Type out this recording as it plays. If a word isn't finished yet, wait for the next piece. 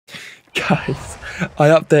Guys, I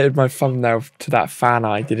updated my thumbnail to that fan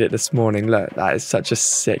eye. I did it this morning. Look, that is such a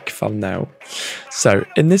sick thumbnail. So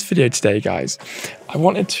in this video today, guys, I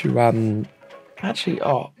wanted to I actually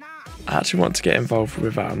want to get involved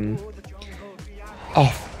with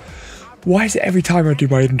why is it every time I do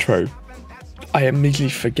my intro I immediately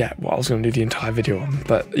forget what I was going to do the entire video on?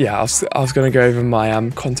 But yeah, I was going to go over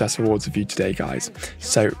my contest awards with you today, guys.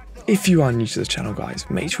 So if you are new to the channel, guys,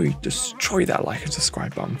 make sure you destroy that like and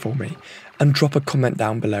subscribe button for me and drop a comment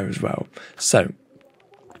down below as well. So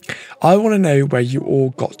I want to know where you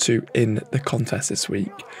all got to in the contest this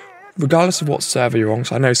week, regardless of what server you're on.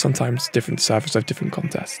 So I know sometimes different servers have different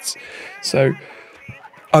contests. So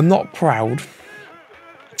I'm not proud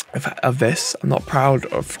of this. I'm not proud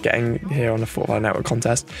of getting here on the Fortnite Network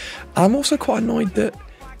contest. I'm also quite annoyed that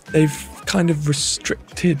they've kind of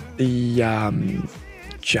restricted the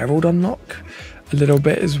Gerald unlock a little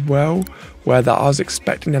bit as well, where that I was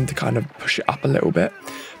expecting them to kind of push it up a little bit,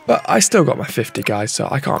 but I still got my 50, guys, so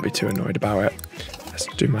I can't be too annoyed about it. Let's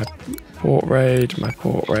do my port raid,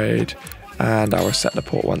 and I'll reset the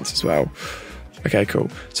port once as well. Okay, cool.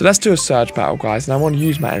 So let's do a surge battle, guys, and I want to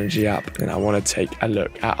use my energy up, and I want to take a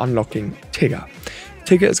look at unlocking TIGGER.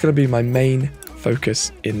 TIGGER is going to be my main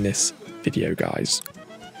focus in this video, guys.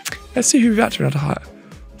 Let's see who we've actually had to hire.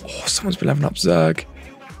 Oh, someone's been leveling up Zerg.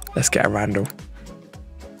 Let's get a Randall.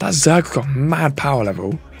 That Zerg's got mad power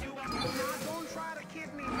level.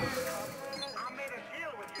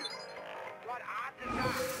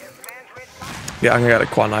 Yeah, I'm going to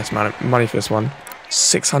get quite a nice amount of money for this one.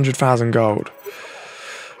 600,000 gold.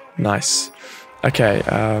 Nice. Okay,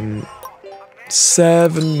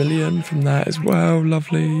 7 million from that as well.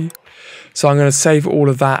 Lovely. So I'm going to save all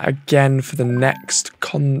of that again for the next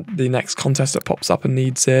contest that pops up and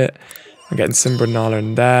needs it. I'm getting Simba and Nala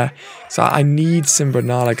in there. So I need Simba and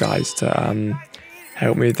Nala, guys, to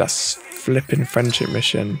help me with that flipping friendship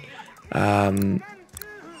mission. There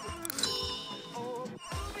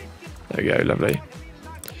we go, lovely.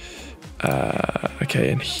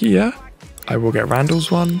 Okay, and here I will get Randall's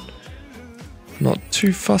one. Not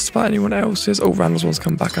too fussed about anyone else's. Oh, Randall's one's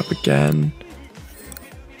come back up again.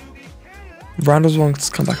 Randall's one's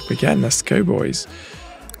come back up again. Let's go, boys.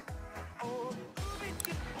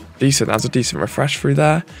 Decent. That's a decent refresh through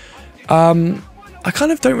there. I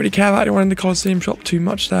kind of don't really care about anyone in the Coliseum shop too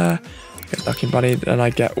much there. I get Ducky Bunny, and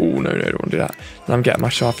I get... Oh, no, don't want to do that. And I'm getting my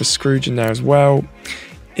Sharpest Scrooge in there as well.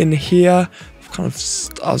 In here, I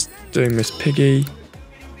was doing Miss Piggy.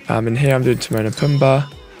 In here, I'm doing Timon and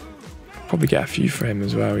Pumbaa. Probably get a few for him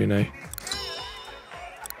as well, you know.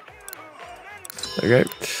 There we go.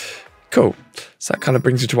 Cool. So that kind of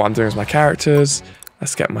brings you to what I'm doing as my characters.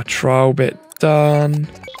 Let's get my trial bit done.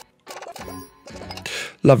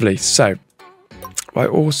 Lovely. So I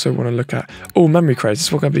also want to look at memory crates.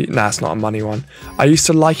 This is going to be it's not a money one. I used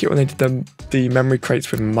to like it when they did the memory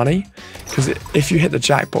crates with money, because if you hit the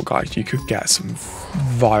jackpot, guys, you could get some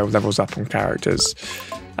vile levels up on characters.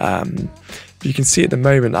 You can see at the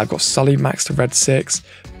moment I've got Sully max to red 6,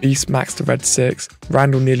 Beast max to red 6,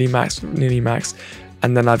 Randall nearly max,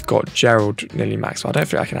 and then I've got Gerald nearly max. So I don't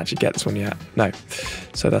think I can actually get this one yet. No.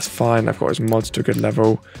 So that's fine. I've got his mods to a good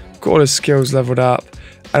level. Got all his skills leveled up.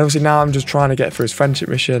 And obviously now I'm just trying to get through his friendship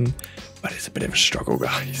mission. But it's a bit of a struggle,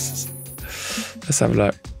 guys. Let's have a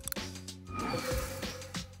look.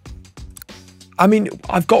 I mean,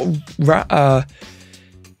 I've got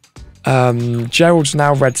Gerald's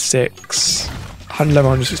now red 6. Level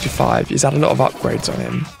 165. He's had a lot of upgrades on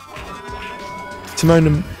him.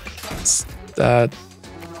 Timon and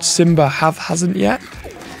Simba hasn't yet,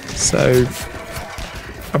 so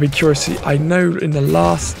I'll be curious to see. I know in the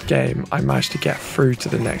last game I managed to get through to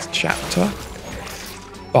the next chapter,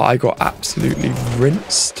 but I got absolutely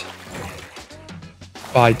rinsed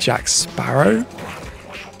by Jack Sparrow.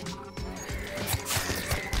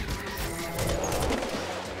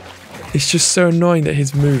 It's just so annoying that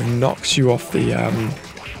his move knocks you off the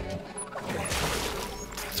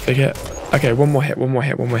big hit. Okay, one more hit.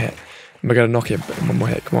 And we're gonna knock him. One more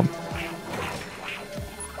hit, come on.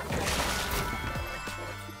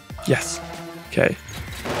 Yes. Okay.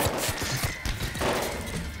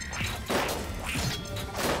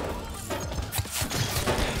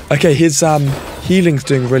 Okay, his healing's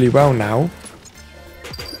doing really well now.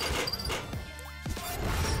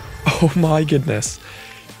 Oh my goodness.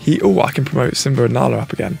 I can promote Simba and Nala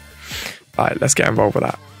up again. Alright, let's get involved with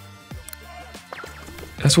that.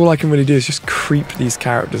 That's all I can really do is just creep these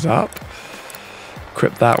characters up.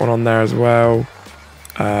 Equip that one on there as well.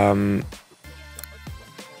 Get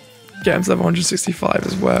him to level 165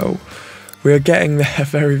 as well. We are getting there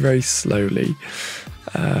very, very slowly.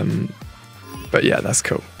 But yeah, that's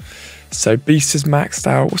cool. So Beast is maxed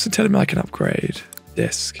out. What's it telling me I can upgrade?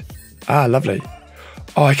 Disc. Ah, lovely.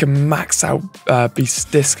 Oh, I can max out Beast's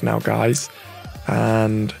disc now, guys.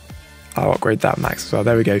 And I'll upgrade that max as well.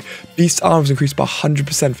 There we go. Beast arms increased by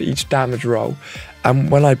 100% for each damage roll.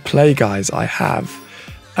 And when I play, guys, I have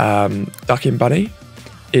Ducking Bunny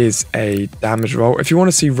is a damage roll. If you want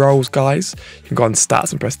to see rolls, guys, you can go on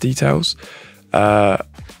stats and press details.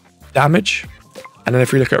 Damage. And then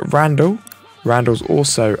if we look at Randall, Randall's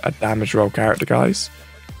also a damage roll character, guys.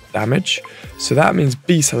 Damage. So that means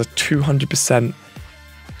Beast has a 200%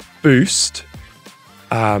 boost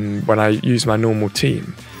when I use my normal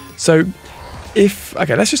team. So if,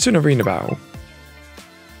 okay, let's just do an arena battle.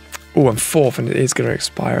 Oh, I'm 4th and it is going to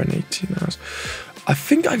expire in 18 hours. I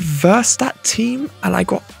think I versed that team and I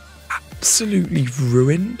got absolutely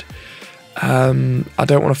ruined. I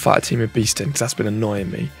don't want to fight a team with Beast in because that's been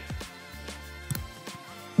annoying me.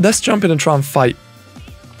 Let's jump in and try and fight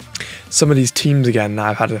some of these teams again. Now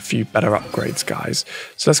I've had a few better upgrades, guys.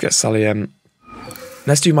 So let's get Sully in.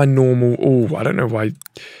 Let's do my normal. Oh, I don't know why.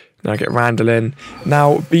 Now I get Randall in.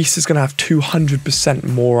 Now Beast is going to have 200%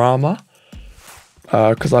 more armor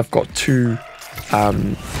because I've got 2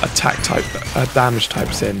 attack type, damage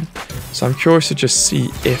types in. So I'm curious to just see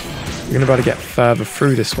if we're going to be able to get further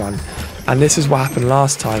through this one. And this is what happened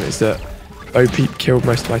last time, is that Bo Peep killed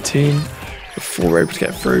most of my team before we were able to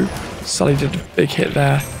get through. Sully did a big hit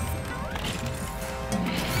there.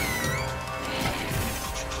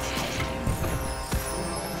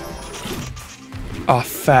 Oh,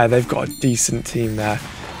 fair. They've got a decent team there,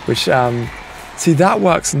 which, see, that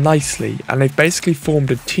works nicely. And they've basically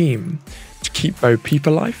formed a team to keep Bo Peep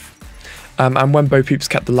alive. And when Bo Peep's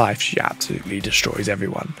kept alive, she absolutely destroys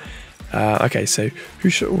everyone. Okay, so who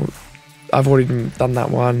should... Oh, I've already done that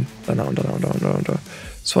one. Done that one.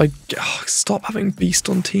 So stop having Beast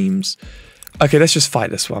on teams. Okay, let's just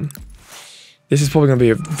fight this one. This is probably going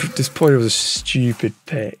to be this probably was a stupid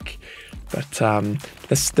pick. But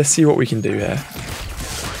let's see what we can do here.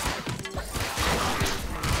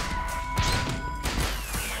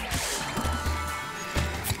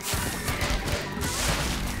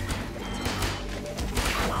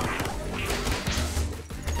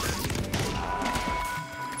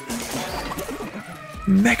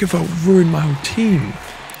 Megavolt ruined my whole team.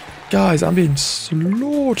 Guys, I'm being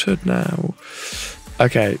slaughtered now.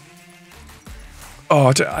 Okay. Oh,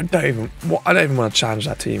 I don't even want to challenge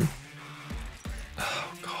that team.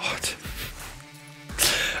 Oh God.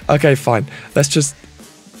 Okay, fine. Let's just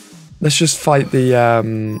fight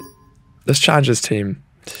the let's challenge this team.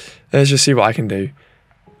 Let's just see what I can do.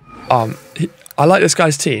 I like this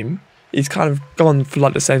guy's team. He's kind of gone for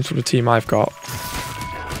like the same sort of team I've got.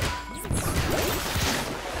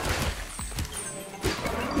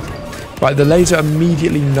 Right, the laser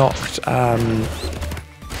immediately knocked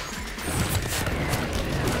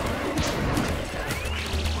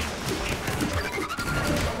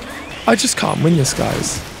I just can't win this,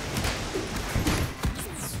 guys.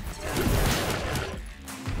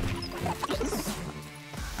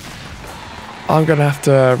 I'm gonna have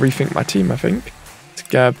to rethink my team, I think,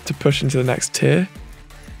 to push into the next tier.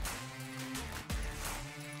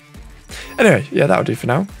 Anyway, yeah, that'll do for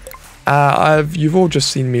now. You've all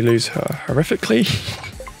just seen me lose horrifically.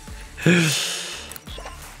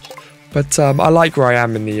 But I like where I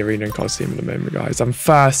am in the arena and Coliseum at the moment, guys. I'm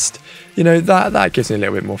first. You know, that gives me a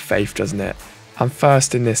little bit more faith, doesn't it? I'm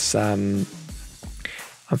first in this. I'm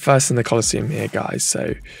first in the Coliseum here, guys.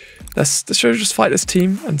 So let's just fight this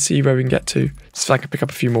team and see where we can get to. See if I can pick up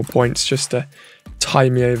a few more points just to tie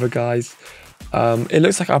me over, guys. It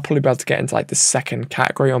looks like I'll probably be able to get into like the second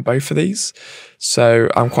category on both of these. So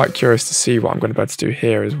I'm quite curious to see what I'm going to be able to do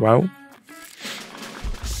here as well.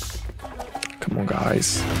 Come on,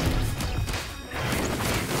 guys.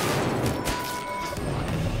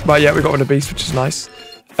 But yeah, we got rid of Beast, which is nice.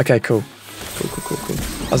 Okay, cool. Cool.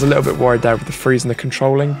 I was a little bit worried there with the freeze and the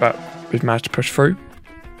controlling, but we've managed to push through.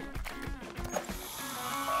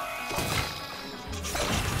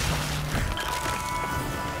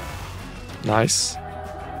 Nice.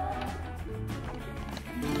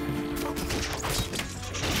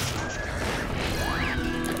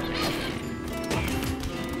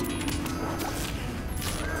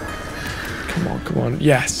 Come on.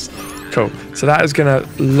 Yes. Cool. So that is going to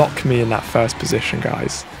lock me in that first position,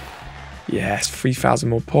 guys. Yes, 3,000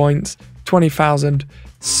 more points. 20,000.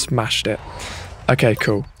 Smashed it. Okay,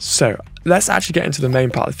 cool. So let's actually get into the main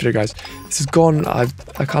part of the video, guys. This has gone... I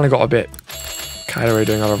kind of got a bit carried away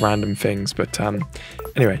doing other random things. But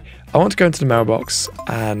anyway, I want to go into the mailbox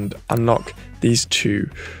and unlock these 2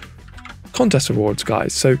 contest awards,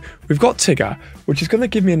 guys. So we've got Tigger, which is going to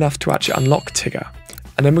give me enough to actually unlock Tigger.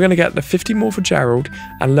 And then we're going to get the 50 more for Gerald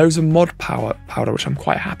and loads of mod powder, which I'm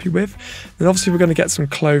quite happy with. Then obviously we're going to get some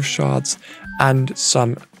clove shards and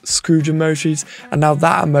some Scrooge emojis. And now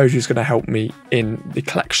that emoji is going to help me in the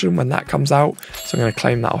collection when that comes out. So I'm going to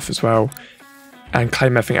claim that off as well and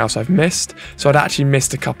claim everything else I've missed. So I'd actually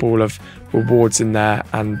missed a couple of rewards in there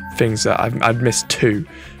and things that I'd missed 2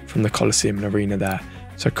 from the Coliseum and Arena there.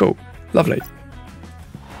 So cool, lovely.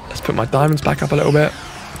 Let's put my diamonds back up a little bit.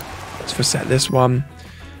 Let's reset this one.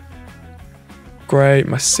 Great,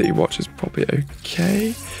 my city watch is probably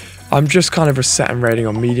okay. I'm just kind of resetting rating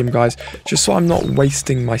on medium, guys, just so I'm not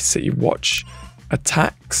wasting my city watch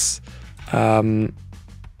attacks. I'll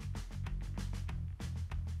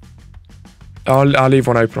leave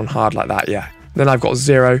one open on hard like that, yeah. Then I've got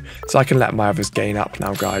 0, so I can let my others gain up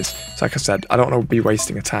now, guys. So like I said, I don't want to be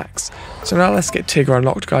wasting attacks. So now let's get Tigger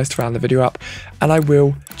unlocked, guys, to round the video up. And I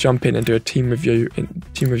will jump in and do a team review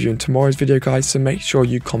in tomorrow's video, guys. So make sure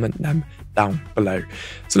you comment them down below.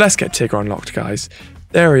 So let's get Tigger unlocked, guys.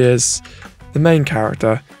 There he is, the main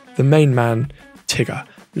character, the main man, Tigger.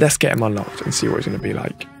 Let's get him unlocked and see what he's going to be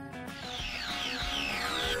like.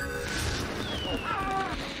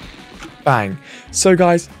 Bang. So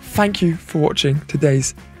guys, thank you for watching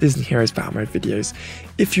today's Disney Heroes Battle Mode videos.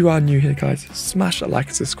 If you are new here, guys, smash that like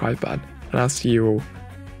and subscribe button, and I'll see you all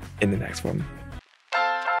in the next one.